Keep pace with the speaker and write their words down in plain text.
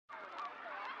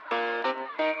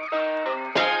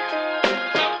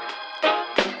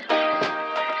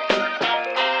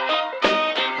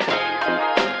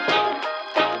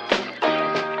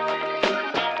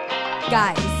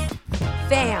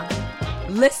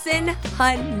Listen,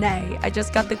 honey, I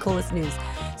just got the coolest news.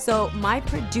 So my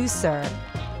producer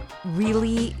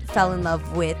really fell in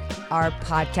love with our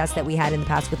podcast that we had in the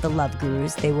past with the Love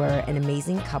Gurus. They were an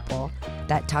amazing couple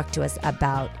that talked to us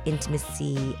about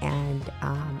intimacy and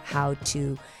how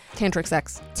to Tantric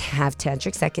sex. have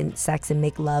tantric sex and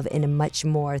make love in a much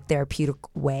more therapeutic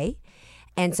way.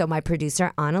 And so my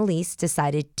producer, Annalise,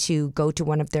 decided to go to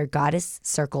one of their goddess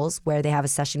circles where they have a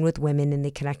session with women and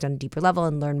they connect on a deeper level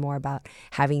and learn more about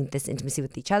having this intimacy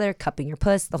with each other, cupping your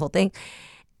puss, the whole thing.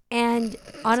 And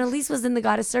Annalise was in the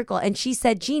goddess circle and she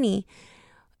said, Jeannie,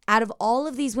 out of all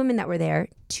of these women that were there,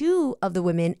 2 of the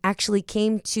women actually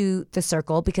came to the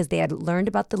circle because they had learned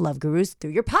about the Love Gurus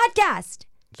through your podcast.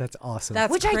 That's awesome.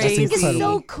 That's Which crazy. I just think is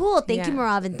incredible. so cool. Thank you,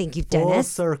 Marav, and thank you, Full Dennis.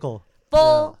 circle.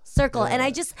 Full circle. And I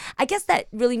guess that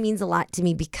really means a lot to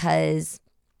me because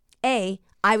I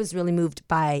was really moved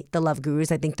by the Love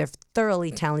Gurus. I think they're thoroughly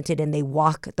talented and they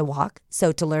walk the walk.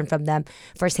 So to learn from them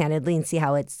first-handedly and see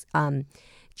how it's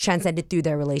transcended through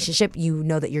their relationship, you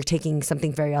know that you're taking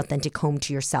something very authentic home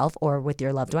to yourself or with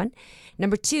your loved one.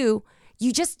 Number 2,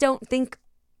 you just don't think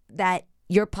that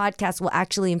your podcast will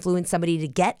actually influence somebody to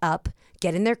get up,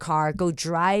 get in their car, go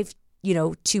drive,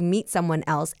 to meet someone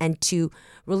else and to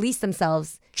release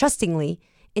themselves trustingly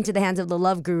into the hands of the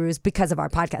Love Gurus because of our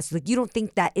podcast. Like, you don't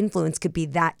think that influence could be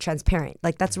that transparent.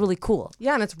 Like, that's really cool.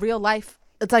 Yeah, and it's real life.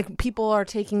 It's like people are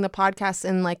taking the podcast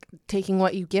and like taking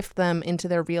what you gift them into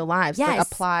their real lives. Yes. Like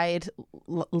applied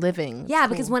living. Yeah,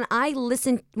 because when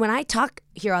I talk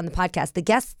here on the podcast, the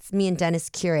guests me and Dennis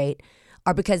curate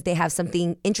are because they have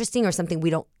something interesting or something we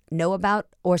don't know about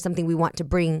or something we want to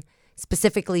bring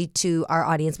specifically to our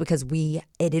audience because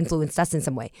it influenced us in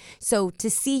some way. So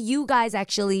to see you guys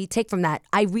actually take from that,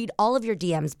 I read all of your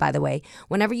DMs, by the way.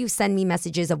 Whenever you send me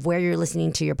messages of where you're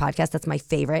listening to your podcast, that's my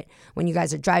favorite. When you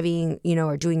guys are driving,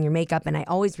 or doing your makeup, and I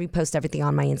always repost everything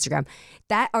on my Instagram.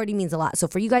 That already means a lot. So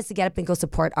for you guys to get up and go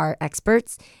support our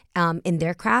experts in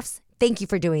their crafts, thank you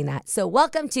for doing that. So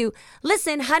welcome to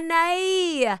Listen,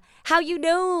 Honey. How you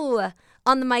know?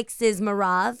 On the mics is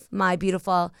Marav, my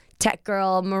beautiful tech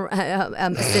girl,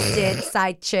 assistant,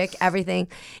 side chick, everything.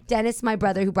 Dennis, my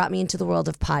brother, who brought me into the world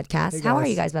of podcasts. Hey, How are guys.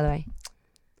 you guys, by the way?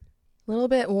 A little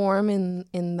bit warm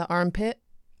in the armpit.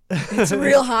 It's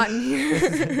real hot in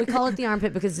here. We call it the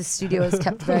armpit because the studio is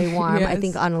kept very warm. I Yes.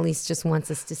 think Annalise just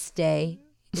wants us to stay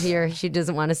here. She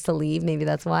doesn't want us to leave. Maybe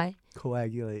that's why.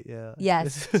 Coagulate, yeah.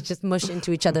 Yes, just mush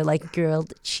into each other like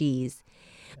grilled cheese.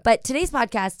 But today's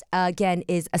podcast, again,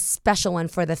 is a special one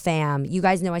for the fam. You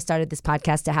guys know I started this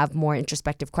podcast to have more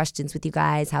introspective questions with you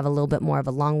guys, have a little bit more of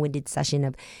a long-winded session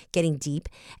of getting deep.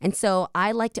 And so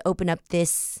I like to open up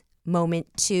this moment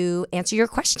to answer your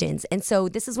questions. And so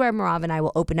this is where Marav and I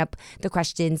will open up the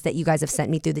questions that you guys have sent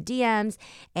me through the DMs.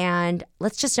 And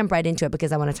let's just jump right into it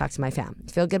because I want to talk to my fam.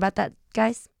 Feel good about that,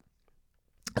 guys?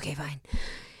 Okay, fine.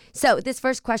 So this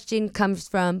first question comes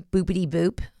from Boopity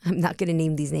Boop. I'm not going to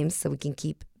name these names so we can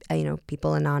keep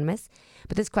people anonymous.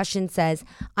 But this question says,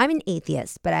 I'm an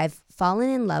atheist, but I've fallen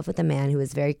in love with a man who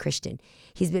is very Christian.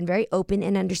 He's been very open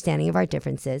and understanding of our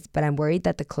differences, but I'm worried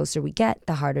that the closer we get,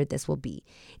 the harder this will be.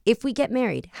 If we get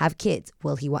married, have kids,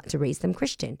 will he want to raise them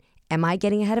Christian? Am I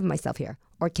getting ahead of myself here?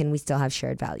 Or can we still have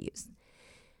shared values?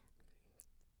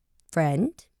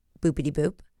 Friend, Boopity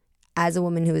Boop, as a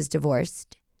woman who is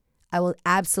divorced, I will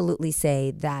absolutely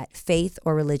say that faith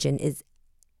or religion is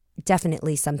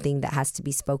definitely something that has to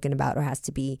be spoken about or has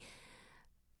to be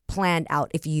planned out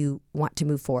if you want to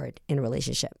move forward in a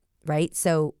relationship, right?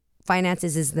 So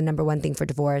finances is the number one thing for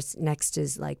divorce. Next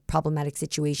is like problematic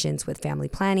situations with family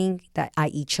planning, that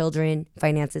i.e. children,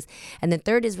 finances. And then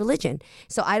third is religion.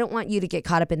 So I don't want you to get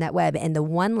caught up in that web. And the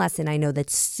one lesson I know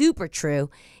that's super true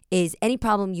is any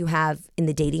problem you have in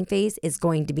the dating phase is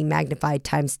going to be magnified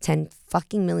times 10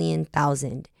 fucking million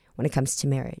thousand when it comes to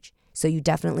marriage. So you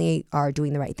definitely are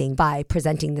doing the right thing by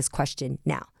presenting this question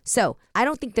now. So I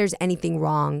don't think there's anything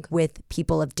wrong with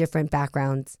people of different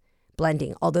backgrounds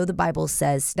blending. Although the Bible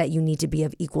says that you need to be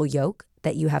of equal yoke,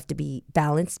 that you have to be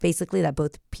balanced, basically, that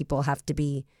both people have to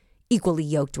be equally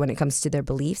yoked when it comes to their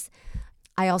beliefs.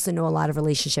 I also know a lot of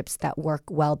relationships that work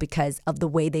well because of the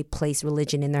way they place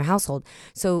religion in their household.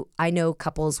 So I know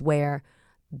couples where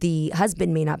the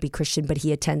husband may not be Christian, but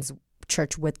he attends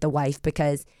church with the wife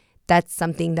because that's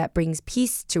something that brings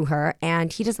peace to her,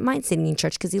 and he doesn't mind sitting in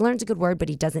church because he learns a good word, but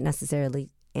he doesn't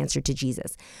necessarily answer to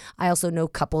Jesus. I also know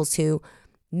couples who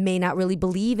may not really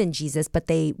believe in Jesus, but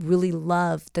they really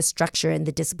love the structure and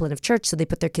the discipline of church, so they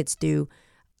put their kids through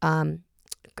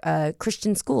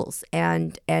Christian schools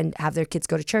and have their kids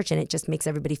go to church, and it just makes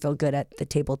everybody feel good at the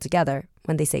table together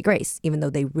when they say grace, even though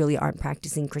they really aren't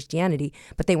practicing Christianity,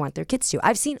 but they want their kids to.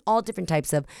 I've seen all different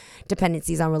types of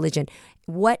dependencies on religion.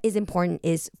 What is important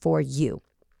is for you.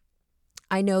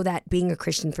 I know that being a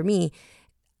Christian for me,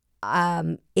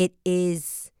 it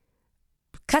is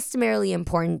customarily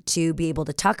important to be able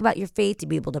to talk about your faith, to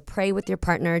be able to pray with your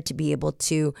partner, to be able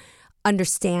to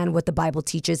understand what the Bible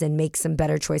teaches and make some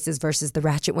better choices versus the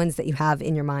ratchet ones that you have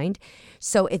in your mind.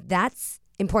 So if that's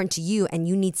important to you and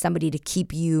you need somebody to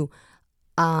keep you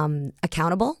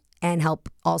accountable and help,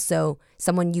 also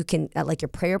someone you can, like your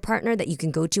prayer partner that you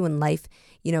can go to when life,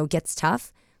 gets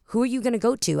tough, who are you going to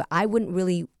go to? I wouldn't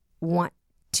really want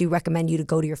to recommend you to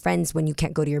go to your friends when you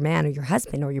can't go to your man or your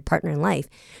husband or your partner in life.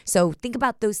 So think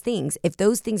about those things. If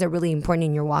those things are really important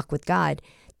in your walk with God,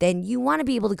 then you want to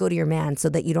be able to go to your man so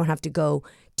that you don't have to go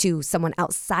to someone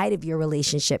outside of your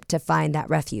relationship to find that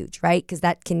refuge, right? Because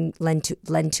that can lend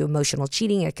to emotional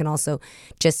cheating. It can also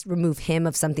just remove him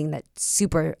of something that's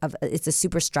it's a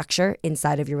super structure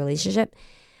inside of your relationship.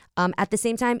 At the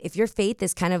same time, if your faith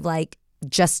is kind of like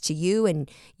just to you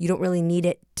and you don't really need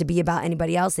it to be about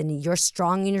anybody else, and you're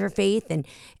strong in your faith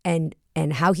and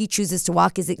how he chooses to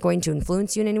walk isn't going to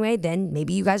influence you in any way, then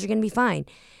maybe you guys are going to be fine.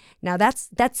 Now that's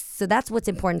what's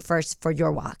important first for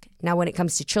your walk. Now when it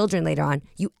comes to children later on,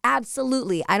 you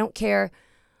absolutely, I don't care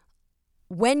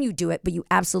when you do it, but you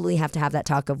absolutely have to have that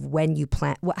talk of when you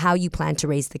plan, how you plan to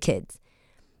raise the kids.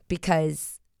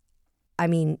 Because I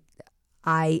mean,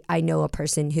 I know a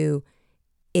person who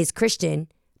is Christian,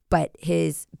 but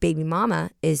his baby mama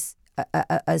is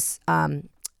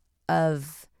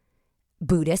of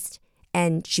Buddhist,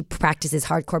 and she practices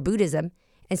hardcore Buddhism.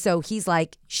 And so he's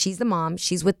like, she's the mom,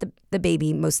 she's with the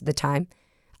baby most of the time.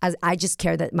 I just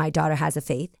care that my daughter has a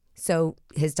faith. So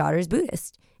his daughter is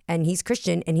Buddhist and he's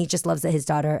Christian, and he just loves that his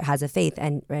daughter has a faith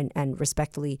and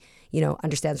respectfully,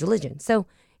 understands religion. So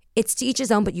it's to each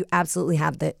his own, but you absolutely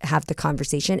have the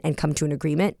conversation and come to an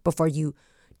agreement before you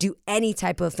do any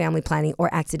type of family planning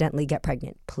or accidentally get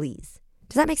pregnant, please.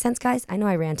 Does that make sense, guys? I know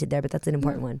I ranted there, but that's an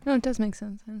important one. No, it does make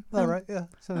sense. All right, yeah,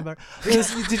 something better.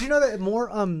 Did you know that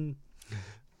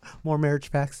more marriage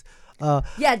facts?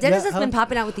 Dennis has been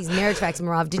popping out with these marriage facts,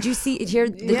 Marav. Did you hear?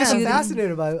 I'm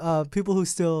fascinated by people who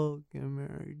still get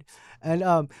married. And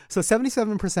so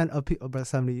 77%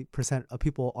 of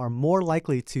people are more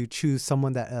likely to choose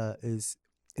someone that is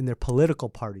in their political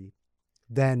party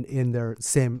than in their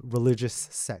same religious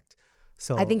sect.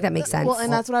 So I think that makes sense. Well,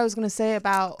 and that's what I was going to say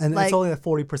about, and it's only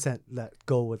 40% that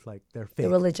go with like their faith. The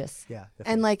religious. Yeah.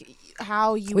 And like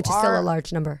how you which is still a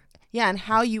large number. Yeah, and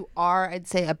how you are, I'd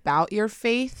say, about your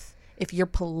faith. If you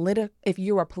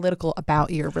are political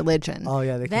about your religion,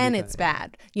 then it's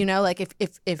bad. Like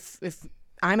if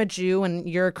I'm a Jew and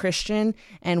you're a Christian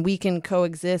and we can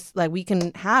coexist, like we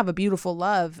can have a beautiful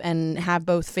love and have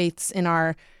both faiths in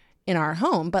our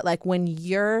home. But like when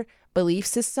your belief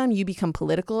system, you become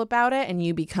political about it and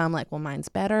you become like, well, mine's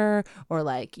better, or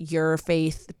like your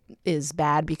faith is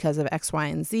bad because of X, Y,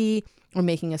 and Z, or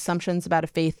making assumptions about a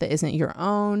faith that isn't your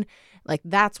own. Like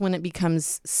that's when it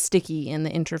becomes sticky in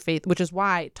the interfaith, which is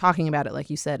why talking about it, like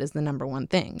you said, is the number one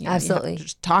thing. Absolutely. You have to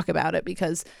just talk about it,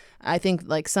 because I think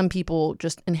like some people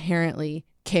just inherently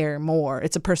care more.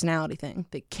 It's a personality thing.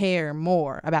 They care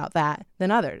more about that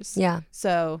than others. Yeah.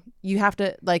 So you have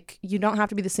to you don't have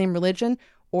to be the same religion,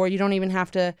 or you don't even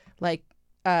have to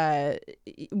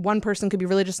one person could be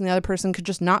religious and the other person could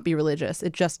just not be religious.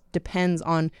 It just depends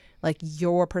on like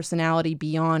your personality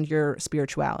beyond your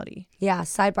spirituality. Yeah.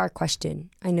 Sidebar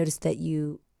question. I noticed that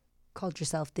you called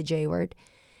yourself the J word,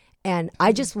 and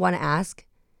I just want to ask,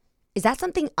 is that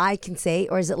something I can say,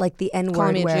 or is it like the N word?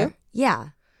 Calling me a Jew? Yeah.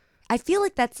 I feel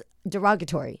like that's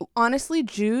derogatory. Honestly,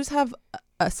 Jews have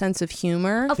a sense of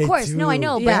humor. Of course. do. No, I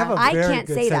know, They but have a I very can't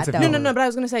good say sense that of though. humor. No, but I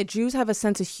was going to say Jews have a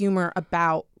sense of humor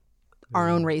about our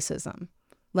own racism.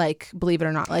 Like, believe it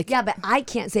or not. Like, Yeah, but I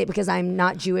can't say it because I'm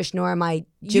not Jewish, nor am I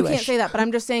Jewish. you can't say that, but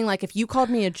I'm just saying, like, if you called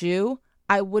me a Jew,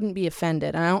 I wouldn't be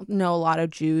offended. And I don't know a lot of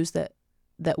Jews that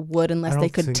would, unless they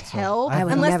could tell. I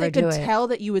would unless never they could do it. tell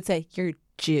that you would say, you're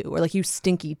Jew, or like, you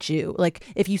stinky Jew. Like,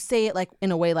 if you say it like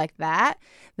in a way like that,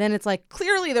 then it's like,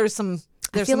 clearly there's some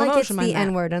I feel like it's the behind that.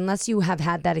 N word. Unless you have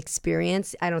had that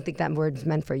experience, I don't think that word's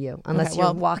meant for you. Unless Okay, you're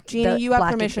well, walked. Jeannie, you have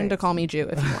black permission to experience. call me Jew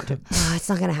if you want to. It's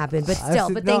not gonna happen, but still.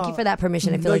 Actually, But thank no. you for that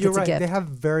permission. I feel No, like you're it's right. a gift. They have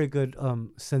very good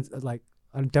sense, like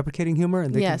deprecating humor,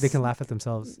 and Yes. they can laugh at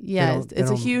themselves. Yeah,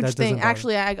 it's a huge thing. That doesn't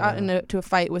Actually, I got yeah. into a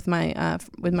fight with my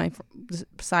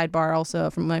sidebar also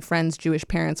from my friend's Jewish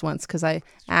parents once, because I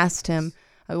asked him,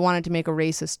 I wanted to make a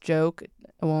racist joke.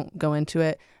 I won't go into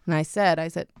it. And I said,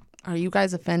 are you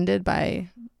guys offended by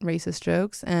racist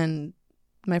jokes, and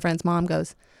my friend's mom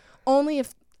goes, only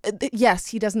if yes,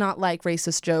 he does not like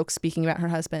racist jokes speaking about her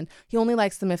husband. He only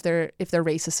likes them if they're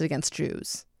racist against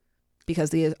Jews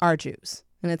because they are Jews.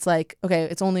 And it's like, okay,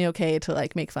 it's only okay to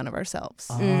like make fun of ourselves.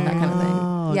 That kind of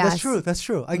thing. Yes. That's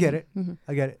true. I get it.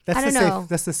 I get it.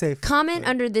 That's the safe. Comment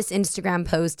under this Instagram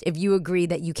post if you agree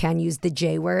that you can use the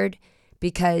J word,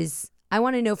 because I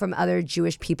want to know from other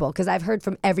Jewish people, because I've heard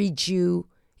from every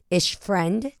Jew-ish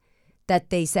friend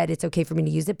that they said it's okay for me to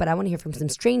use it, but I want to hear from some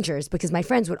strangers, because my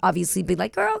friends would obviously be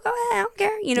like, girl, go ahead, I don't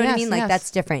care. You know what I mean? Like,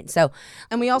 that's different. So,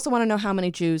 and we also want to know how many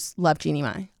Jews love Jeannie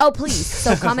Mai. Oh, please.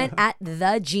 So comment at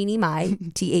the Jeannie Mai,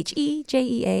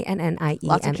 TheJeannNnie.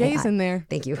 Lots of J's in there.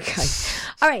 Thank you, guys.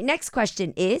 All right, next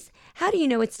question is, how do you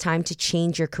know it's time to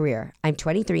change your career? I'm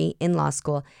 23, in law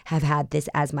school, have had this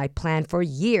as my plan for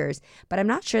years, but I'm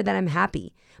not sure that I'm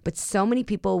happy. But so many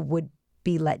people would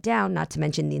be let down, not to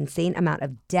mention the insane amount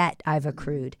of debt I've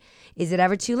accrued. Is it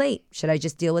ever too late? Should I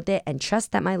just deal with it and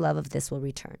trust that my love of this will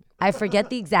return? I forget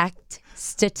the exact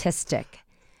statistic,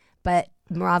 but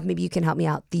Merav, maybe you can help me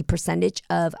out. The percentage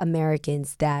of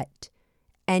Americans that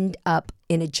end up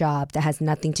in a job that has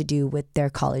nothing to do with their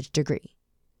college degree.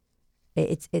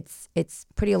 It's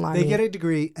pretty alarming. They get a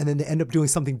degree and then they end up doing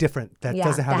something different that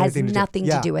doesn't have anything to do. nothing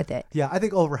to do with it. Yeah, I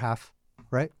think over half.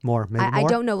 Right? More, maybe more? I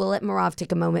don't know. We'll let Merav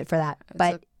take a moment for that.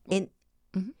 But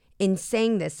in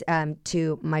saying this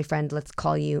to my friend, let's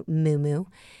call you Mumu.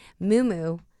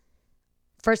 Mumu,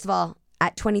 first of all,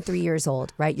 at 23 years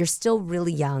old, right? You're still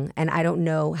really young. And I don't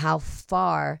know how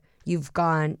far you've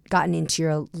gotten into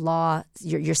your law,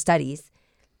 your studies.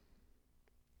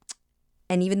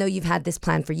 And even though you've had this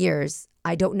plan for years,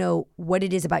 I don't know what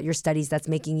it is about your studies that's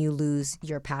making you lose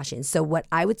your passion. So what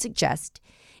I would suggest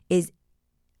is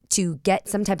to get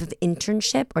some type of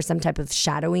internship or some type of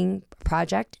shadowing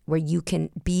project where you can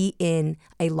be in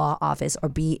a law office or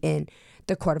be in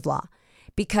the court of law.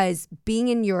 Because being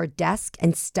in your desk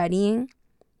and studying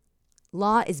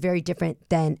law is very different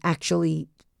than actually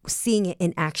seeing it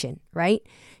in action, right?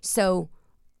 So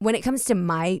when it comes to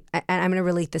and I'm going to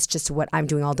relate this just to what I'm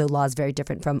doing, although law is very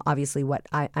different from obviously what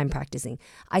I'm practicing.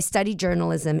 I studied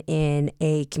journalism in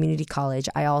a community college.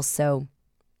 I also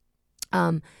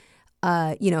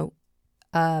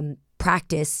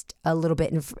practiced a little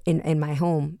bit in my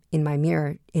home, in my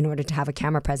mirror, in order to have a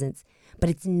camera presence. But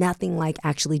it's nothing like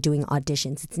actually doing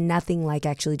auditions. It's nothing like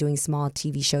actually doing small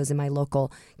TV shows in my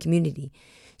local community.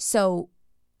 So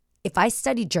if I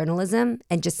studied journalism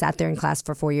and just sat there in class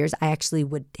for 4 years, I actually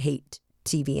would hate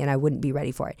TV and I wouldn't be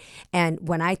ready for it. And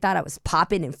when I thought I was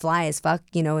popping and fly as fuck,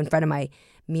 in front of my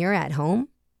mirror at home,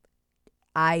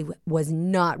 I was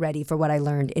not ready for what I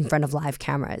learned in front of live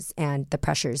cameras and the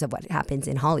pressures of what happens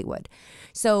in Hollywood.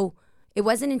 So it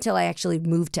wasn't until I actually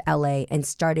moved to LA and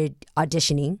started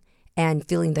auditioning and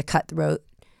feeling the cutthroat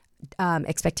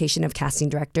expectation of casting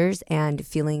directors and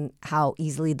feeling how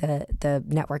easily the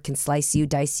network can slice you,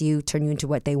 dice you, turn you into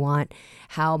what they want,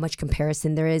 how much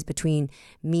comparison there is between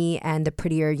me and the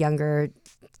prettier, younger,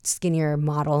 skinnier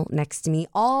model next to me,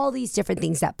 all these different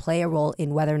things that play a role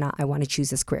in whether or not I want to choose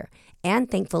this career. And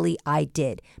thankfully I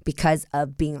did, because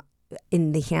of being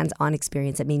in the hands-on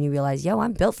experience that made me realize,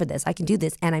 I'm built for this. I can do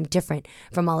this, and I'm different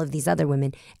from all of these other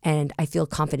women, and I feel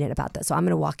confident about that. So I'm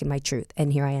going to walk in my truth,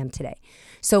 and here I am today.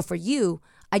 So for you,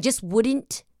 I just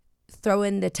wouldn't throw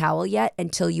in the towel yet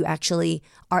until you actually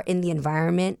are in the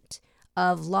environment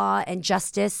of law and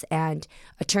justice and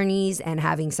attorneys and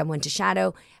having someone to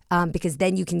shadow, because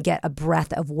then you can get a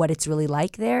breath of what it's really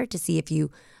like there to see if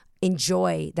you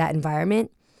enjoy that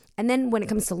environment. And then when it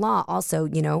comes to law also,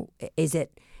 is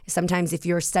it sometimes if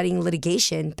you're studying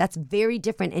litigation, that's very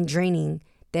different and draining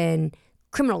than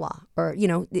criminal law, or,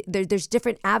 there's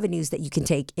different avenues that you can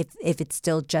take if it's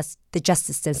still just the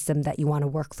justice system that you want to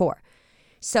work for.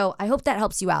 So I hope that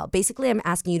helps you out. Basically, I'm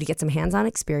asking you to get some hands-on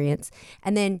experience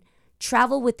and then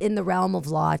travel within the realm of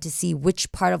law to see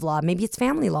which part of law, maybe it's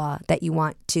family law, that you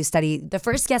want to study. The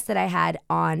first guest that I had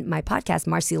on my podcast,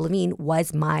 Marcia Levine,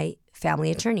 was my family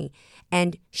attorney.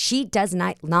 And she does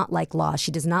not like law.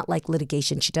 She does not like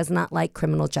litigation. She does not like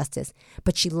criminal justice.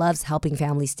 But she loves helping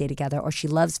families stay together, or she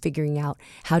loves figuring out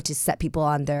how to set people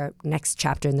on their next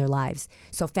chapter in their lives.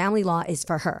 So family law is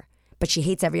for her. But she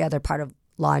hates every other part of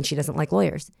law, and she doesn't like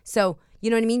lawyers. So, you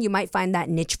know what I mean? You might find that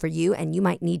niche for you, and you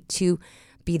might need to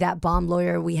be that bomb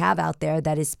lawyer we have out there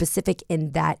that is specific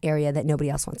in that area that nobody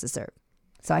else wants to serve.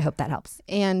 So I hope that helps.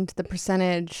 And the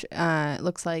percentage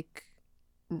looks like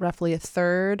roughly a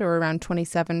third, or around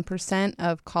 27%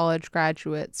 of college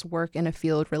graduates work in a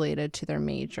field related to their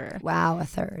major. Wow, a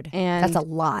third. And that's a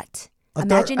lot.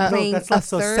 Imagine playing that's less.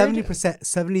 So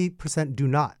 70% do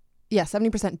not. Yeah,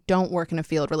 70% don't work in a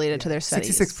field related to their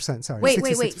studies. 66%, sorry. Wait.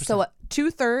 66%. So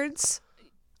 2/3.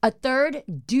 a third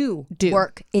do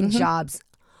work in jobs.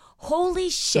 Holy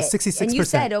shit. So 66%. And you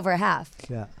said over half.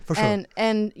 Yeah, for sure.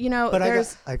 And you know, but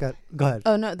there's... go ahead.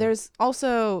 Oh, no, there's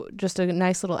also just a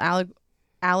nice little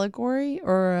allegory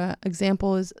or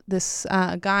example is this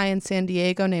guy in San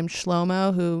Diego named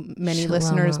Shlomo, who many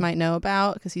listeners might know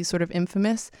about because he's sort of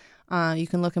infamous. You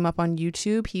can look him up on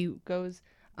YouTube. He goes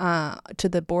to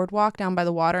the boardwalk down by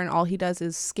the water, and all he does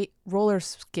is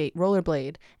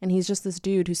rollerblade. And he's just this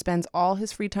dude who spends all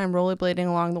his free time rollerblading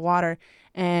along the water.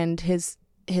 And his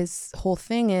whole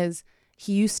thing is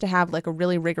he used to have like a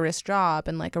really rigorous job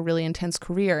and like a really intense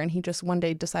career, and he just one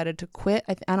day decided to quit.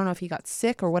 I don't know if he got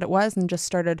sick or what it was, and just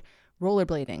started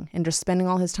rollerblading and just spending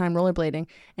all his time rollerblading.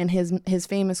 And his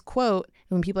famous quote,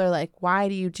 when people are like, why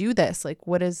do you do this? Like,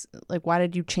 why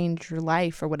did you change your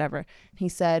life or whatever? He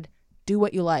said, do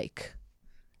what you like.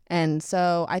 And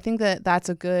so I think that that's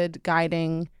a good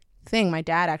guiding thing. My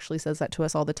dad actually says that to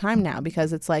us all the time now,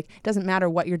 because it's like, it doesn't matter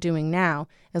what you're doing now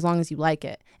as long as you like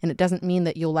it. And it doesn't mean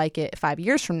that you'll like it 5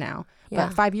 years from now. Yeah.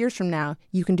 But 5 years from now,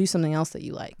 you can do something else that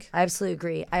you like. I absolutely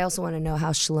agree. I also want to know how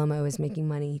Shlomo is making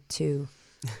money to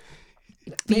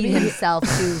feed himself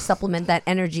to supplement that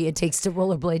energy it takes to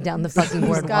rollerblade down the fucking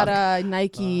boardwalk. He's got a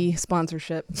Nike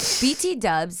sponsorship. BT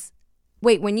Dubs.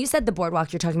 Wait, when you said the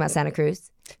boardwalk, you're talking about Santa Cruz?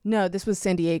 No, this was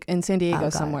San Diego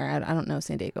somewhere. I don't know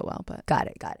San Diego well, but got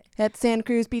it. At Santa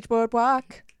Cruz Beach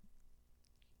Boardwalk.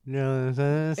 No, in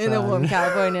the warm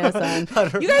California sun.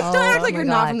 You guys don't act like you're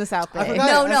not from the South Bay.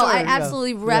 No, I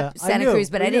absolutely rep Santa Cruz,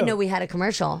 but I didn't know we had a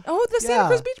commercial. Oh, the Santa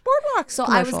Cruz Beach Boardwalk. So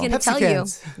I was going to tell you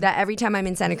that every time I'm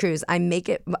in Santa Cruz, I make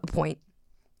it a point.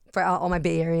 For all my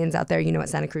Bay Areans out there, you know what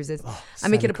Santa Cruz is. I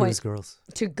make it a point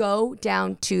to go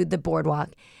down to the boardwalk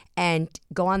and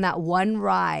go on that one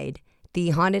ride,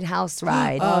 the haunted house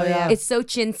ride. Oh, yeah. It's so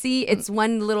chintzy. It's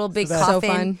one little big coffin, so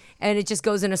fun. And it just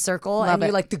goes in a circle. And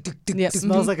you're like... It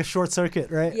smells like a short circuit,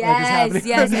 right? Yes,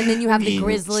 yes. And then you have the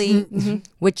Grizzly,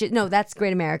 which is... No, that's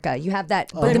Great America. You have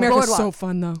that... Great America's so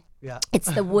fun, though. Yeah.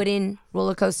 It's the wooden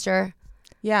roller coaster.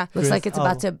 Yeah. Looks like it's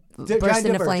about to burst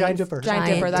into flames. Giant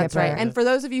Dipper, that's right. And for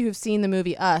those of you who've seen the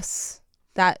movie Us...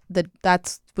 That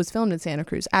was filmed in Santa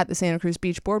Cruz at the Santa Cruz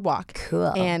Beach Boardwalk.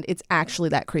 Cool. And it's actually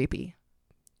that creepy.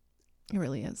 It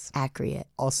really is. Accurate.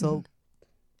 Also,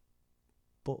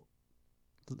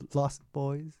 Lost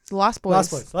Boys. Lost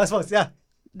Boys, yeah.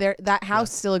 That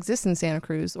house still exists in Santa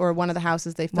Cruz, or one of the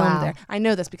houses they filmed there. I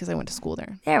know this because I went to school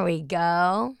there. There we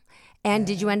go. And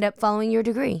did you end up following your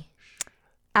degree?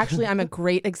 Actually, I'm a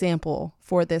great example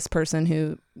for this person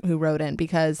who wrote in,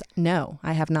 because no,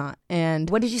 I have not. And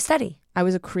what did you study? I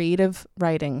was a creative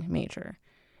writing major,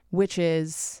 which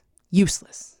is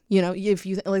useless. You know, if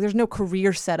you like, there's no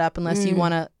career set up unless you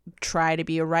want to try to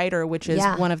be a writer, which is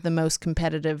one of the most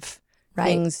competitive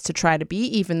things to try to be,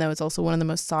 even though it's also one of the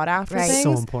most sought after things.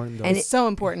 So important, though. And it's so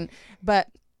important. But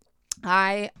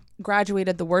I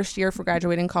graduated the worst year for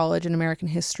graduating college in American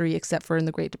history, except for in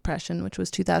the Great Depression, which was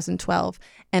 2012.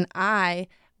 And my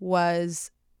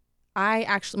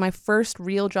first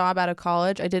real job out of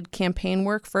college, I did campaign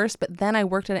work first, but then I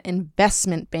worked at an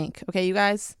investment bank. Okay, you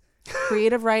guys,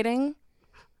 creative writing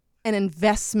and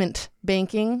investment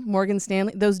banking, Morgan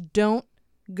Stanley, those don't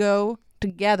go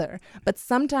together. But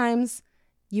sometimes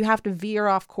you have to veer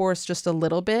off course just a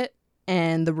little bit,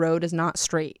 and the road is not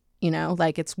straight. You know,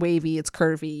 like it's wavy, it's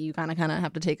curvy. You kind of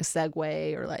have to take a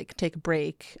segue or like take a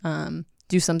break,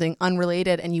 do something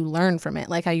unrelated, and you learn from it.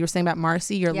 Like how you were saying about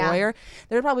Marcy, your lawyer.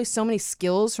 There are probably so many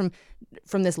skills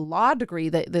from this law degree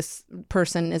that this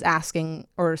person is asking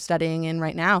or studying in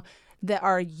right now that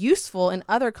are useful in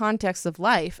other contexts of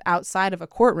life outside of a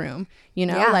courtroom. You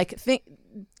know, like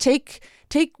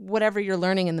take whatever you're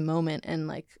learning in the moment and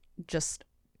like just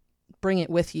bring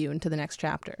it with you into the next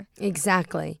chapter.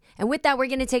 Exactly. And with that, we're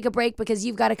going to take a break because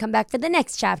you've got to come back for the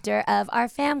next chapter of our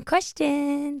fam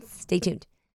questions. Stay tuned.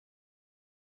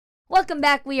 Welcome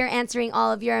back. We are answering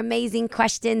all of your amazing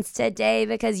questions today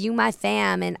because you my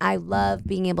fam, and I love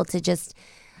being able to just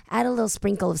add a little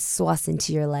sprinkle of sauce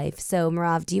into your life. So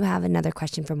Merav, do you have another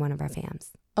question from one of our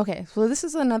fams? Okay. So this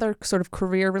is another sort of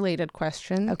career related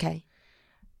question. Okay.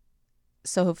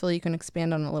 So hopefully you can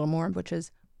expand on it a little more, which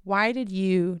is, why did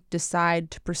you decide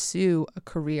to pursue a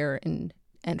career in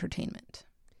entertainment?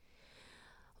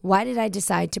 Why did I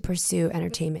decide to pursue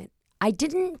entertainment? I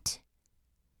didn't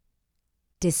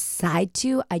decide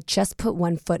to. I just put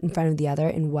one foot in front of the other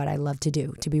in what I love to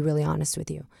do, to be really honest with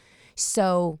you.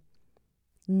 So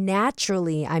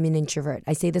naturally, I'm an introvert.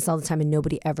 I say this all the time and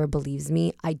nobody ever believes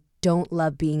me. I don't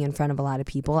love being in front of a lot of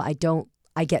people. I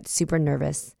get super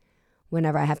nervous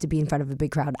whenever I have to be in front of a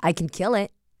big crowd. I can kill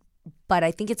it, but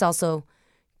I think it's also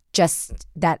just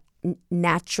that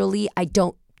naturally I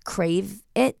don't crave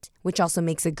it, which also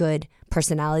makes a good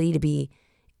personality to be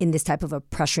in this type of a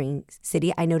pressuring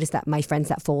city. I notice that my friends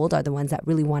that fold are the ones that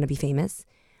really want to be famous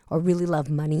or really love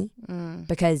money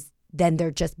because then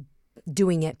they're just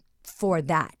doing it for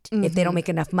that. If they don't make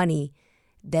enough money,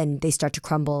 then they start to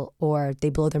crumble, or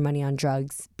they blow their money on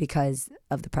drugs because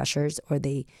of the pressures, or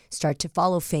they start to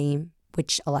follow fame,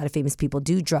 which a lot of famous people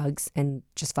do drugs and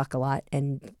just fuck a lot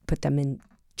and put them in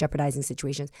jeopardizing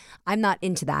situations. I'm not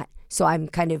into that. So I'm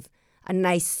kind of a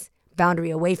nice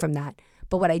boundary away from that.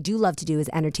 But what I do love to do is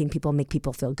entertain people and make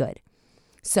people feel good.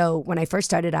 So when I first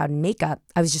started out in makeup,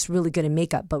 I was just really good in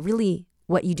makeup. But really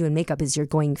what you do in makeup is you're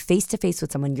going face to face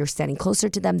with someone. You're standing closer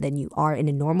to them than you are in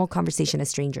a normal conversation as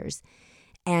strangers.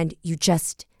 And you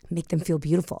just make them feel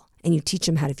beautiful, and you teach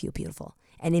them how to feel beautiful.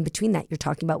 And in between that, you're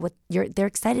talking about what they're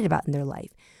excited about in their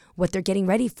life, what they're getting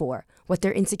ready for, what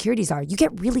their insecurities are. You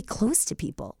get really close to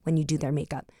people when you do their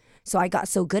makeup. So I got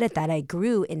so good at that. I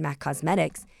grew in MAC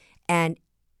Cosmetics and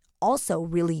also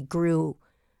really grew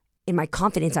in my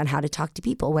confidence on how to talk to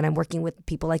people. When I'm working with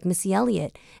people like Missy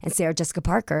Elliott and Sarah Jessica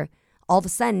Parker, all of a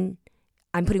sudden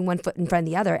I'm putting one foot in front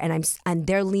of the other, and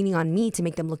they're leaning on me to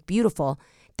make them look beautiful.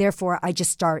 Therefore, I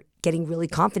just start getting really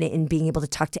confident in being able to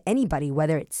talk to anybody,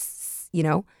 whether it's,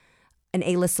 an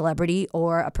A-list celebrity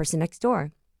or a person next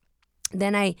door.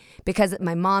 Then because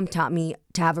my mom taught me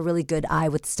to have a really good eye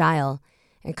with style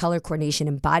and color coordination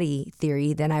and body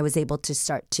theory, then I was able to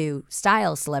start to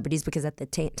style celebrities, because at the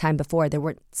time before, there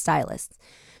weren't stylists.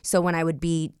 So when I would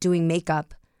be doing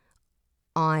makeup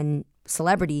on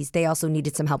celebrities, they also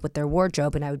needed some help with their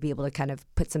wardrobe, and I would be able to kind of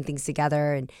put some things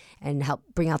together and help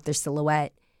bring out their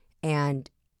silhouette. And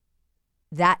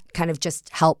that kind of just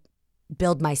helped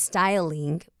build my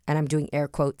styling, and I'm doing air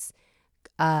quotes,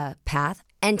 path.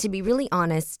 And to be really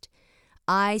honest,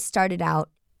 I started out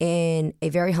in a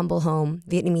very humble home,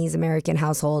 Vietnamese American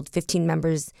household, 15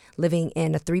 members living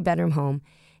in a 3-bedroom home.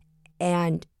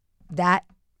 And that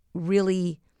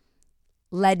really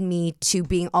led me to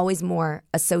being always more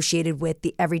associated with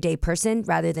the everyday person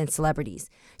rather than celebrities.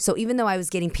 So even though I was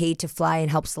getting paid to fly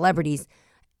and help celebrities,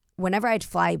 whenever I'd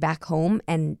fly back home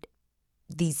and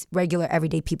these regular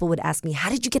everyday people would ask me, how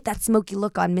did you get that smoky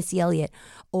look on Missy Elliott?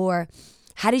 Or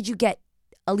how did you get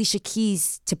Alicia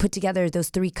Keys to put together those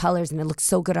 3 colors and it looked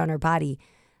so good on her body?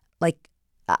 Like,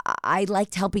 I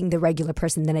liked helping the regular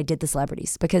person than I did the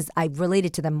celebrities, because I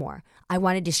related to them more. I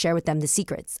wanted to share with them the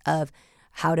secrets of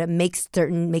how to make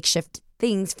certain makeshift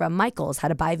things from Michaels, how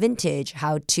to buy vintage,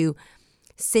 how to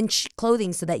cinch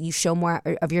clothing so that you show more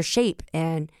of your shape,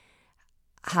 and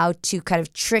how to kind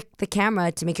of trick the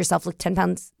camera to make yourself look 10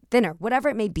 pounds thinner. Whatever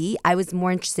it may be, I was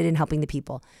more interested in helping the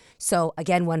people. So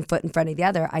again, one foot in front of the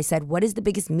other, I said, what is the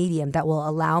biggest medium that will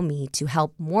allow me to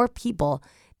help more people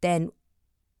than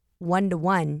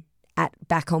one-to-one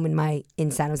back home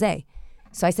in San Jose?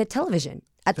 So I said television.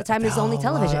 At the time, it was only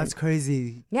television. Wow, that's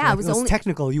crazy. Yeah, it was only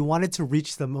technical. You wanted to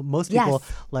reach most people,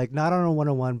 like not on a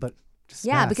one-on-one, but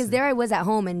just because there I was at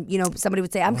home, and somebody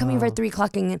would say, I'm coming over at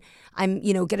 3:00 and I'm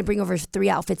going to bring over 3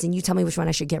 outfits, and you tell me which one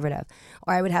I should get rid of.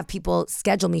 Or I would have people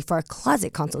schedule me for a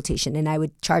closet consultation, and I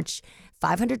would charge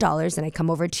 $500, and I'd come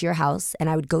over to your house, and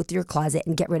I would go through your closet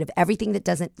and get rid of everything that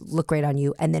doesn't look great on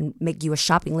you, and then make you a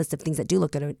shopping list of things that do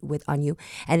look good on you.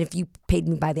 And if you paid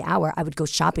me by the hour, I would go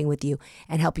shopping with you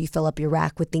and help you fill up your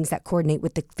rack with things that coordinate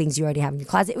with the things you already have in your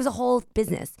closet. It was a whole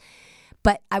business.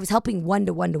 But I was helping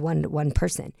one-to-one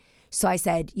person. So I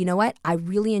said, you know what? I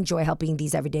really enjoy helping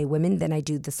these everyday women than I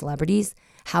do the celebrities.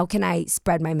 How can I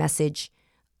spread my message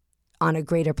on a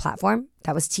greater platform?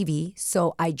 That was TV.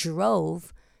 So I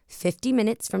drove 50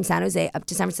 minutes from San Jose up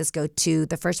to San Francisco to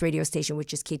the first radio station,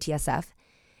 which is KTSF.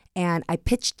 And I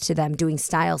pitched to them doing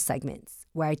style segments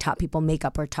where I taught people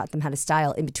makeup or taught them how to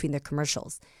style in between their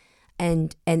commercials.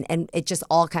 And it just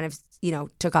all kind of,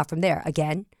 took off from there.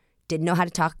 Again, didn't know how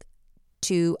to talk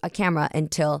to a camera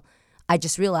until I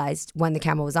just realized when the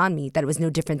camera was on me that it was no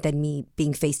different than me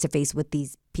being face to face with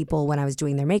these people when I was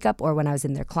doing their makeup or when I was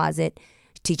in their closet,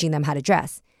 teaching them how to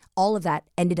dress. All of that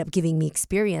ended up giving me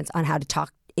experience on how to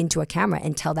talk into a camera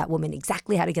and tell that woman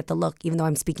exactly how to get the look, even though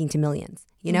I'm speaking to millions,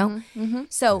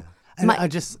 So I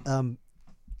just, from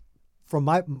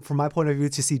my point of view,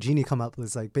 to see Jeannie come up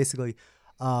was like basically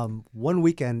one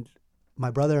weekend, my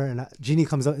brother and Jeannie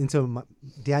comes up into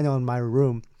Daniel and my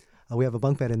room. We have a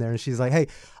bunk bed in there, and she's like, hey,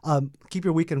 keep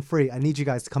your weekend free. I need you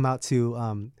guys to come out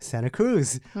to Santa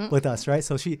Cruz with us, right?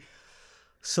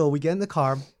 So we get in the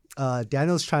car,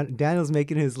 Daniel's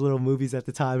making his little movies at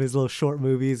the time, his little short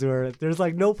movies where there's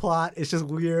like no plot. It's just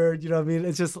weird, you know what I mean?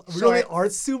 It's just really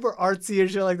super artsy and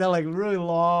shit like that, like really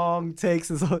long takes.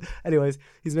 And so anyways,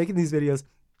 he's making these videos.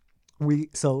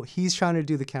 So he's trying to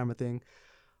do the camera thing.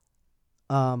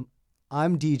 I'm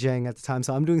DJing at the time,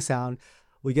 so I'm doing sound.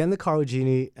 We get in the car with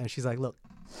Jeannie, and she's like, look,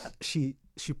 she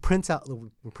prints out,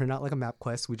 we print out like a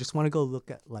MapQuest. We just want to go look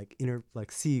at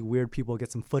see weird people,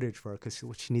 get some footage for her, because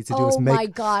what she needs to do is make. Oh my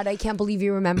God, I can't believe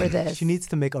you remember this. She needs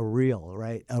to make a reel,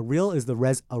 right? A reel is a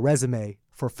resume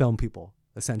for film people,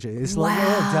 essentially. It's like a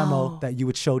little demo that you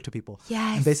would show to people.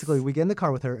 Yes. And basically, we get in the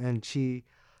car with her, and she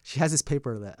has this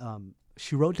paper that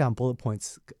she wrote down bullet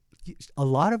points. A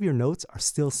lot of your notes are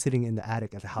still sitting in the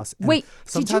attic at the house. And wait,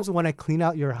 sometimes when I clean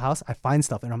out your house, I find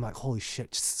stuff, and I'm like, holy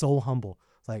shit, just so humble.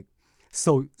 Like,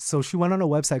 so she went on a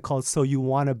website called So You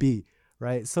Wanna Be,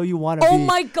 right? So You Wanna Be. Oh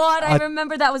my God, I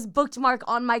remember that was bookmark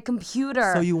on my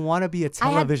computer. So You Wanna Be a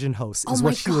television host is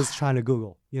what she was trying to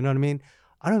Google. You know what I mean?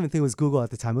 I don't even think it was Google at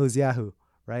the time. It was Yahoo,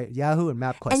 right? Yahoo and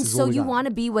MapQuest. And So You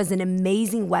Wanna Be was an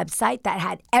amazing website that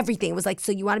had everything. It was like,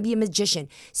 so you want to be a magician.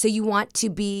 So you want to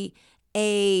be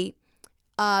a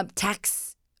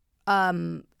tax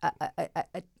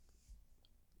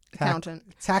accountant.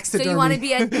 Taxidermy. So you want to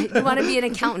be an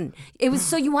accountant. It was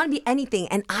so you want to be anything,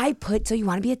 and I put so you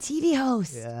want to be a TV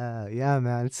host. Yeah,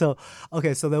 man. So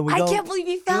okay, so then we go. I can't believe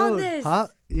you found this. Huh?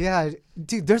 Yeah,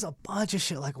 dude. There's a bunch of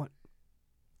shit like what.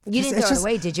 You didn't throw it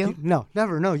away, did you? No,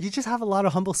 never. No, you just have a lot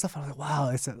of humble stuff. I'm like, wow,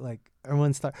 it's like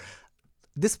everyone start.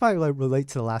 This might like relate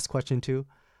to the last question too,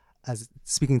 as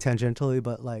speaking tangentially,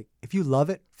 but like if you love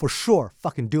it, for sure,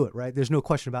 fucking do it, right? There's no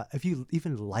question about it. If you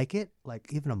even like it, like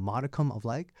even a modicum of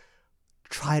like,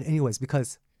 try it anyways,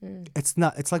 because it's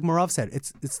not. It's like Merav said,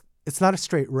 it's not a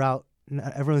straight route.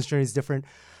 Everyone's journey is different,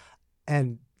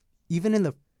 and even in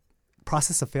the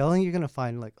process of failing, you're gonna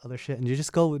find like other shit, and you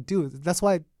just go do it. That's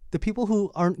why. The people who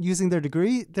aren't using their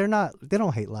degree, they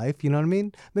don't hate life, you know what I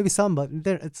mean? Maybe some, but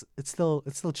it's still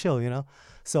chill, you know?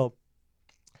 So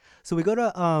we go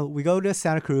to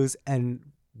Santa Cruz, and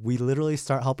we literally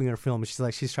start helping her film.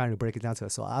 She's trying to break it down to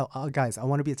us. So guys, I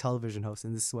want to be a television host,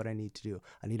 and this is what I need to do.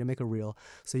 I need to make a reel.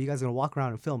 So you guys are gonna walk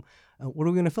around and film. What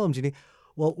are we gonna film, Jeannie?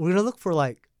 Well, we're gonna look for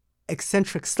like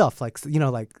eccentric stuff. Like, you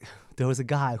know, like there was a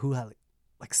guy who had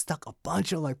like stuck a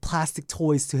bunch of like plastic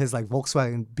toys to his like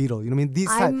Volkswagen Beetle. You know what I mean?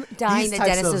 I'm dying that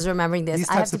Dennis is remembering this.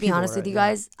 I have to be honest with you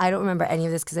guys. I don't remember any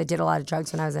of this because I did a lot of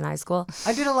drugs when I was in high school.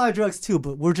 I did a lot of drugs too,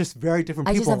 but we're just very different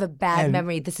people. I just have a bad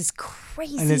memory. This is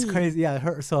crazy. And it's crazy.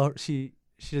 Yeah, so she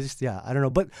just, yeah, I don't know.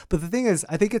 But the thing is,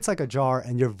 I think it's like a jar,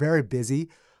 and you're very busy,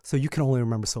 so you can only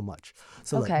remember so much.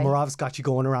 So like Merav's got you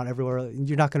going around everywhere.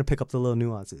 You're not going to pick up the little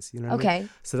nuances. You know what I mean?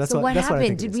 So that's what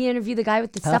happened. Did we interview the guy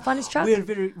with the stuff on his truck?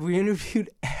 We interviewed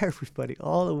everybody,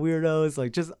 all the weirdos,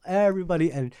 like just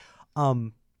everybody, and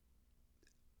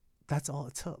that's all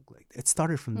it took. Like it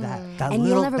started from that and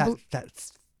little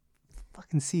that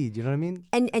fucking seed. You know what I mean?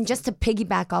 And just to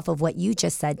piggyback off of what you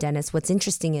just said, Dennis, what's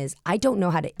interesting is I don't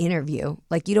know how to interview.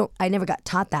 Like I never got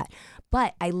taught that.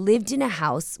 But I lived in a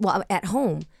house, well, at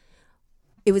home.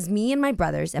 It was me and my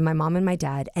brothers and my mom and my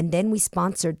dad. And then we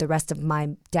sponsored the rest of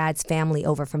my dad's family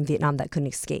over from Vietnam that couldn't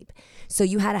escape. So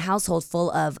you had a household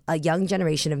full of a young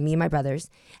generation of me and my brothers.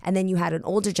 And then you had an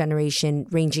older generation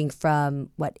ranging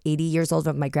from, 80 years old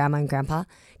of my grandma and grandpa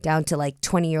down to like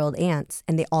 20-year-old aunts.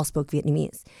 And they all spoke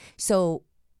Vietnamese. So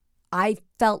I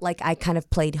felt like I kind of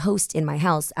played host in my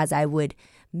house as I would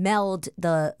meld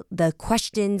the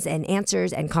questions and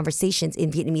answers and conversations in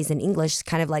Vietnamese and English.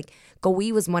 Kind of like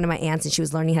Goi was one of my aunts, and she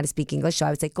was learning how to speak English. So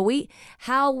I would say, Goi,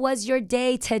 how was your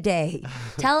day today?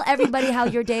 Tell everybody how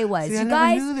your day was. See, you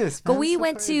guys, Goi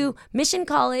went to Mission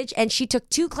College, and she took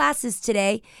 2 classes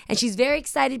today, and she's very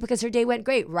excited because her day went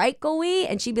great, right, Goi?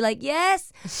 And she'd be like,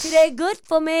 yes, today good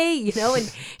for me, you know.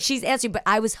 And she's answering, but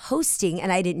I was hosting,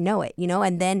 and I didn't know it, you know.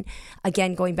 And then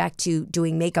again, going back to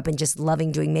doing makeup and just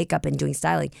loving doing makeup and doing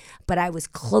styling. But I was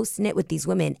close knit with these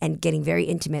women and getting very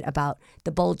intimate about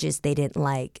the bulges they didn't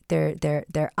like,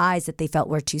 their eyes that they felt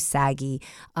were too saggy,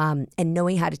 and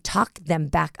knowing how to talk them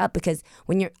back up. Because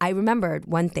I remembered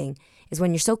one thing is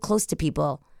when you're so close to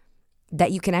people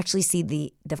that you can actually see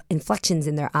the inflections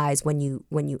in their eyes when you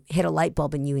hit a light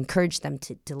bulb and you encourage them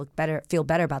to look better, feel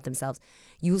better about themselves.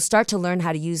 You start to learn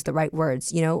how to use the right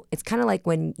words. You know, it's kind of like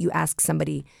when you ask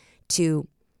somebody to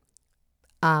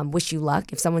wish you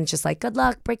luck. If someone's just like, good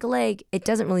luck, break a leg, it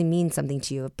doesn't really mean something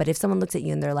to you. But if someone looks at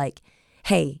you and they're like,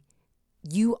 hey,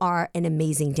 you are an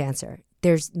amazing dancer.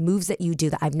 there's moves that you do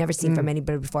that I've never seen from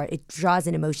anybody before. It draws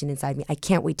an emotion inside me. I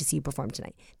can't wait to see you perform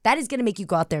tonight. That is going to make you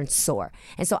go out there and soar.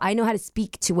 And so I know how to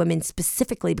speak to women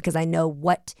specifically because I know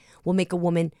what will make a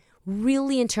woman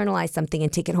really internalize something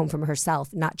and take it home from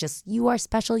herself, not just you are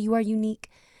special, you are unique.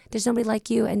 There's nobody like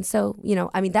you. And so,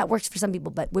 that works for some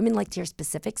people, but women like to hear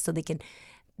specifics so they can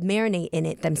marinate in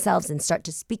it themselves and start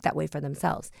to speak that way for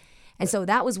themselves. And so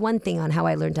that was one thing on how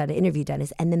I learned how to interview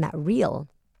Dennis. And then that reel,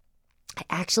 I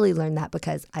actually learned that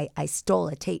because I stole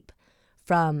a tape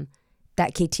from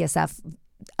that KTSF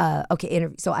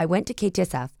interview. So I went to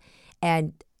KTSF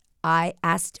and I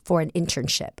asked for an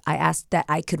internship. I asked that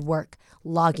I could work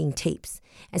logging tapes.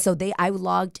 And so I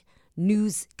logged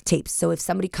news tapes. So if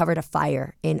somebody covered a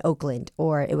fire in Oakland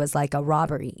or it was like a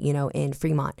robbery, in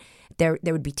Fremont, there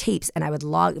would be tapes and I would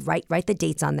write the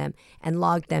dates on them and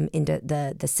log them into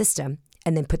the system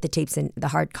and then put the tapes in the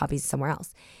hard copies somewhere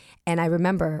else. And I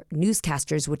remember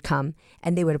newscasters would come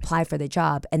and they would apply for the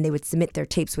job and they would submit their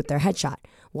tapes with their headshot.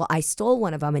 Well, I stole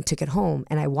one of them and took it home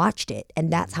and I watched it.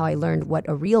 And that's how I learned what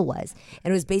a reel was.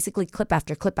 And it was basically clip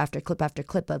after clip after clip after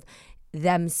clip of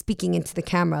them speaking into the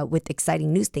camera with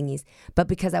exciting news thingies. But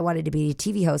because I wanted to be a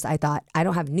TV host, I thought I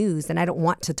don't have news and I don't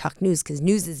want to talk news because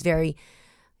news is very...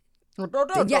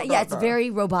 it's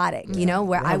very robotic,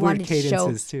 where I wanted to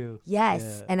show too.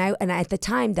 Yes. Yeah. And at the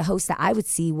time the host that I would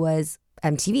see was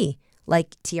MTV,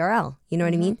 like TRL, you know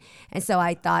what I mean? And so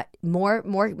I thought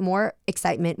more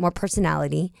excitement, more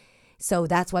personality. So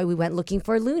that's why we went looking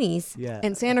for loonies. Yeah.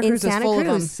 And Santa Cruz is full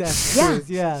of them.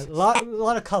 Yeah. A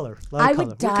lot of color. I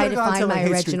would die to find my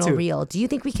original reel. Do you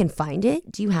think we can find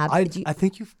it? Do you have I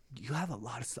think you have a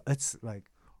lot of stuff. It's like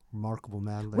remarkable,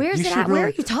 man. Like, where is it at? Where are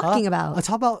you talking about? I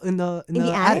talk about in the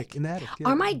attic. In the attic. Yeah.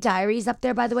 Are my diaries up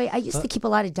there, by the way? I used to keep a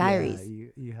lot of diaries. Yeah,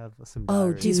 you have some diaries.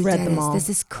 Oh, geez, he's read them all. This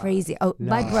is crazy. Oh, no,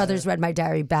 my brother's read my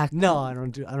diary back. No, I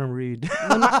don't read.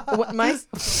 When my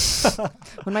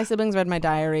siblings read my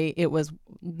diary, it was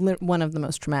one of the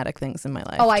most traumatic things in my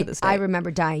life. Oh, to this day. I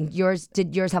remember dying.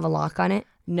 Did yours have a lock on it?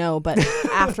 No, but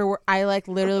afterward, I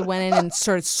literally went in and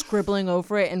started scribbling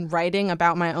over it and writing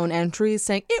about my own entries,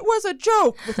 saying it was a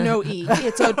joke with no E.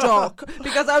 It's a joke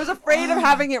because I was afraid of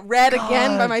having it read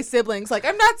again by my siblings. Like,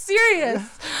 I'm not serious.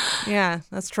 Yeah,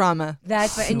 that's trauma.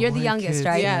 And you're the youngest,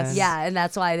 right? Yes. Yeah, and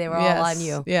that's why they were all on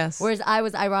you. Yes. Whereas I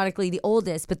was ironically the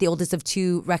oldest, but the oldest of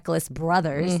two reckless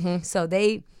brothers. Mm-hmm. So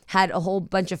they had a whole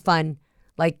bunch of fun.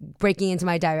 Like breaking into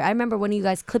my diary. I remember when you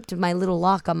guys clipped my little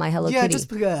lock on my Hello Kitty. Yeah,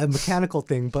 just a mechanical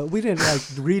thing, but we didn't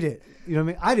read it. You know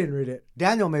what I mean? I didn't read it.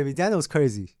 Daniel was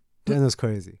crazy. Daniel was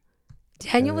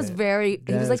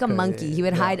he was like a monkey. He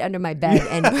would hide under my bed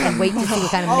and wait to see what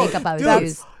kind of makeup I would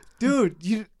use. Dude,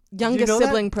 youngest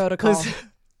sibling protocol.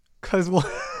 Because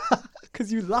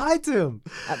you lied to him.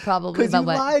 Probably about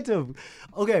what? Because you lied to him.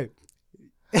 Okay.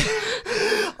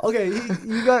 Okay,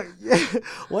 you got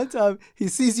one time he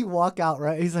sees you walk out,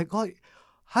 right? He's like, "Oh,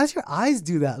 how's your eyes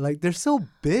do that? Like they're so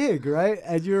big, right?"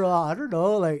 And you're, I don't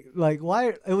know, like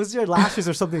why? It was your lashes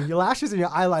or something. Your lashes and your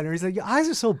eyeliner. He's like, "Your eyes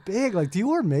are so big. Like, do you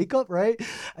wear makeup, right?"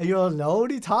 And you're like, "No, what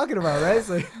are you talking about, right?"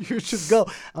 So you should go.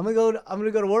 I'm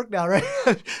gonna go to work now, right?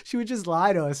 She would just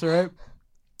lie to us, right?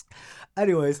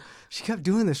 Anyways, she kept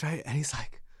doing this, right? And he's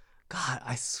like, "God,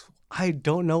 I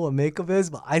don't know what makeup is,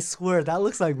 but I swear that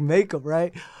looks like makeup,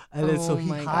 right?" And then so he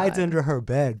hides under her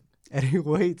bed and he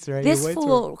waits, right? This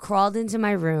fool crawled into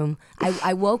my room.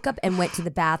 I woke up and went to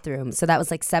the bathroom. So that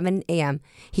was like 7 a.m.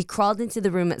 He crawled into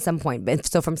the room at some point.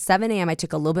 So from 7 a.m. I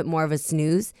took a little bit more of a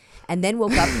snooze and then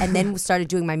woke up and then started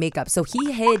doing my makeup. So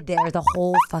he hid there the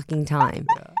whole fucking time.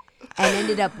 Yeah. And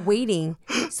ended up waiting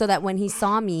so that when he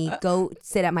saw me go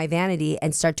sit at my vanity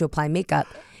and start to apply makeup,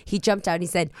 he jumped out and he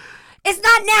said, "It's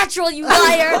not natural, you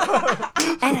liar."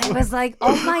 And I was like,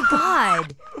 "Oh my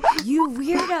God, you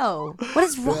weirdo. What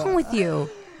is wrong with you?"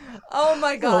 Oh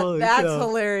my God, that's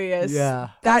hilarious. Yeah.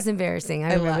 That was embarrassing.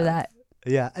 I remember that.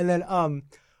 Yeah. And then I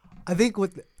think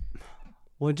when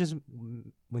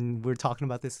we're talking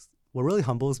about this, what really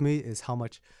humbles me is how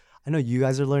much I know you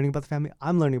guys are learning about the family.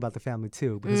 I'm learning about the family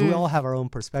too, because we all have our own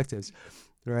perspectives.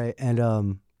 Right. And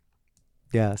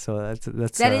so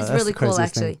that's really cool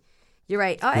actually. Thing. You're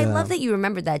right. Oh, I love that you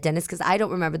remembered that, Dennis, because I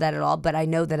don't remember that at all. But I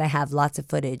know that I have lots of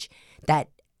footage that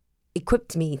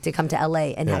equipped me to come to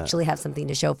LA and actually have something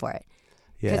to show for it.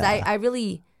 Because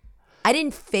I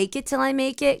didn't fake it till I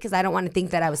make it, because I don't want to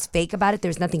think that I was fake about it.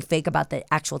 There's nothing fake about the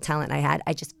actual talent I had.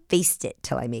 I just faced it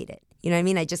till I made it. You know what I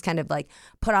mean? I just kind of like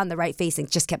put on the right face and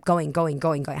just kept going.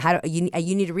 How do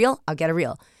you need a reel? I'll get a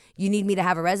reel. You need me to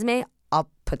have a resume? I'll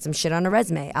put some shit on a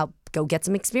resume. I'll go get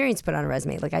some experience put on a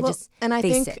resume. Like I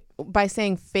think by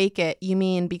saying fake it, you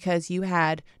mean because you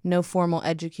had no formal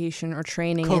education or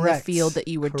training in the field that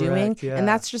you were doing. Yeah. And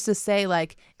that's just to say,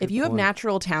 like, if you have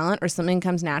natural talent or something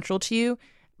comes natural to you,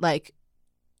 like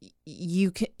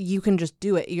you can just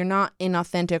do it. You're not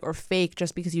inauthentic or fake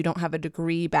just because you don't have a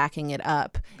degree backing it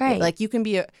up. Right. Like you can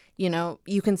be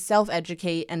you can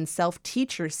self-educate and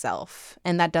self-teach yourself,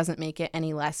 and that doesn't make it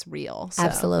any less real. So,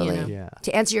 absolutely. Yeah.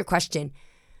 To answer your question,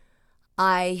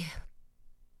 I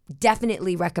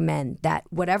definitely recommend that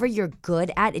whatever you're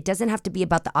good at, it doesn't have to be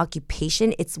about the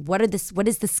occupation. It's what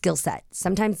is the skill set?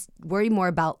 Sometimes worry more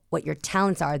about what your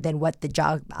talents are than what the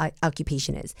job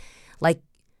occupation is. Like,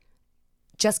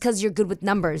 just because you're good with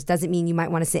numbers doesn't mean you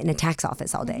might want to sit in a tax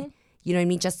office all day. Mm-hmm. You know what I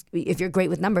mean? Just if you're great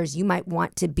with numbers, you might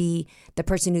want to be the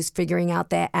person who's figuring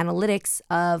out the analytics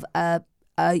of a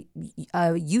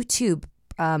YouTube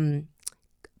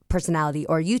personality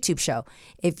or a YouTube show.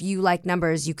 If you like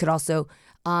numbers, you could also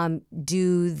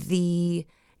do the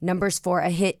numbers for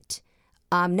a hit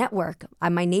network.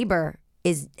 My neighbor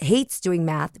hates doing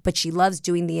math, but she loves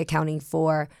doing the accounting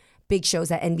for big shows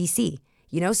at NBC.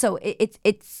 So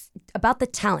it's about the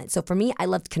talent. So for me, I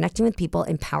loved connecting with people,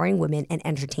 empowering women, and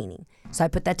entertaining. So I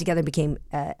put that together and became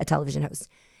a television host.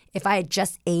 If I had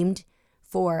just aimed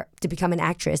to become an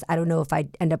actress, I don't know if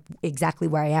I'd end up exactly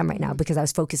where I am right now because I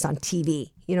was focused on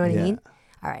TV. You know what I mean?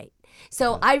 All right.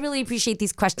 So I really appreciate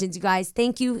these questions, you guys.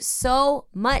 Thank you so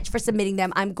much for submitting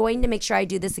them. I'm going to make sure I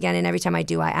do this again, and every time I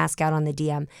do, I ask out on the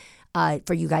DM.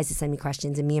 For you guys to send me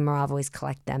questions, and me and Merav always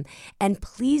collect them. And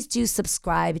please do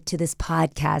subscribe to this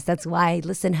podcast. That's why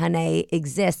Listen Honey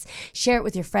exists. Share it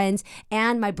with your friends.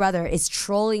 And my brother is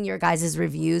trolling your guys'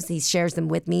 reviews. He shares them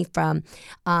with me from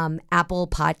Apple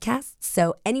Podcasts.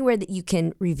 So anywhere that you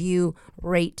can review,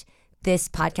 rate this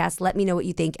podcast, let me know what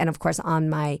you think. And of course, on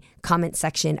my comment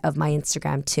section of my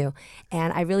Instagram too.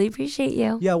 And I really appreciate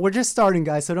you. Yeah, we're just starting,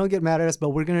 guys, so don't get mad at us, but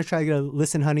we're going to try to get a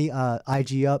Listen Honey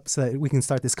IG up so that we can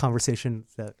start this conversation,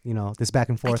 this back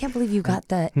and forth. I can't believe you got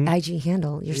the IG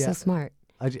handle. You're so smart.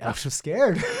 I was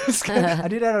scared. I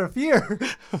did that out of fear.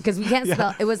 Because we can't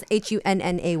spell, it was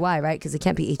HUNNAY, right? Because it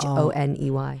can't be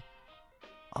HONEY.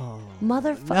 Oh.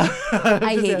 Motherfucker.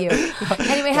 I hate you.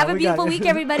 Anyway, have a beautiful week,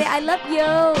 everybody. I love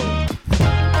you.